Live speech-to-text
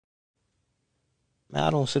Man, I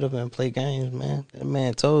don't sit up and play games, man. That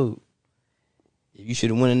man told you should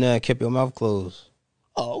have went in there and kept your mouth closed.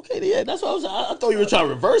 Oh, okay, yeah, that's what I was. I thought you were trying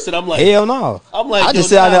to reverse it. I'm like, hell no. I'm like, I just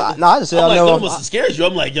said, I just said, I'm I like, never. that must scares you.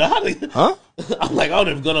 I'm like, yo, how did, Huh? I'm like, I'm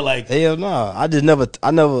never gonna like. Hell no. I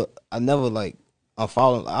never like. I'm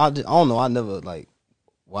following. I don't know. I never like.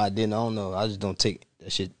 Why I didn't? I don't know. I just don't take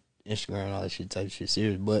that shit, Instagram and all that shit type of shit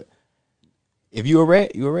serious. But if you a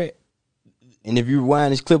rat, you a rat. And if you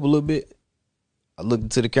rewind this clip a little bit, I looked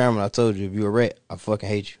into the camera and I told you, if you a rat, I fucking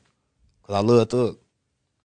hate you. Cause I love Thug.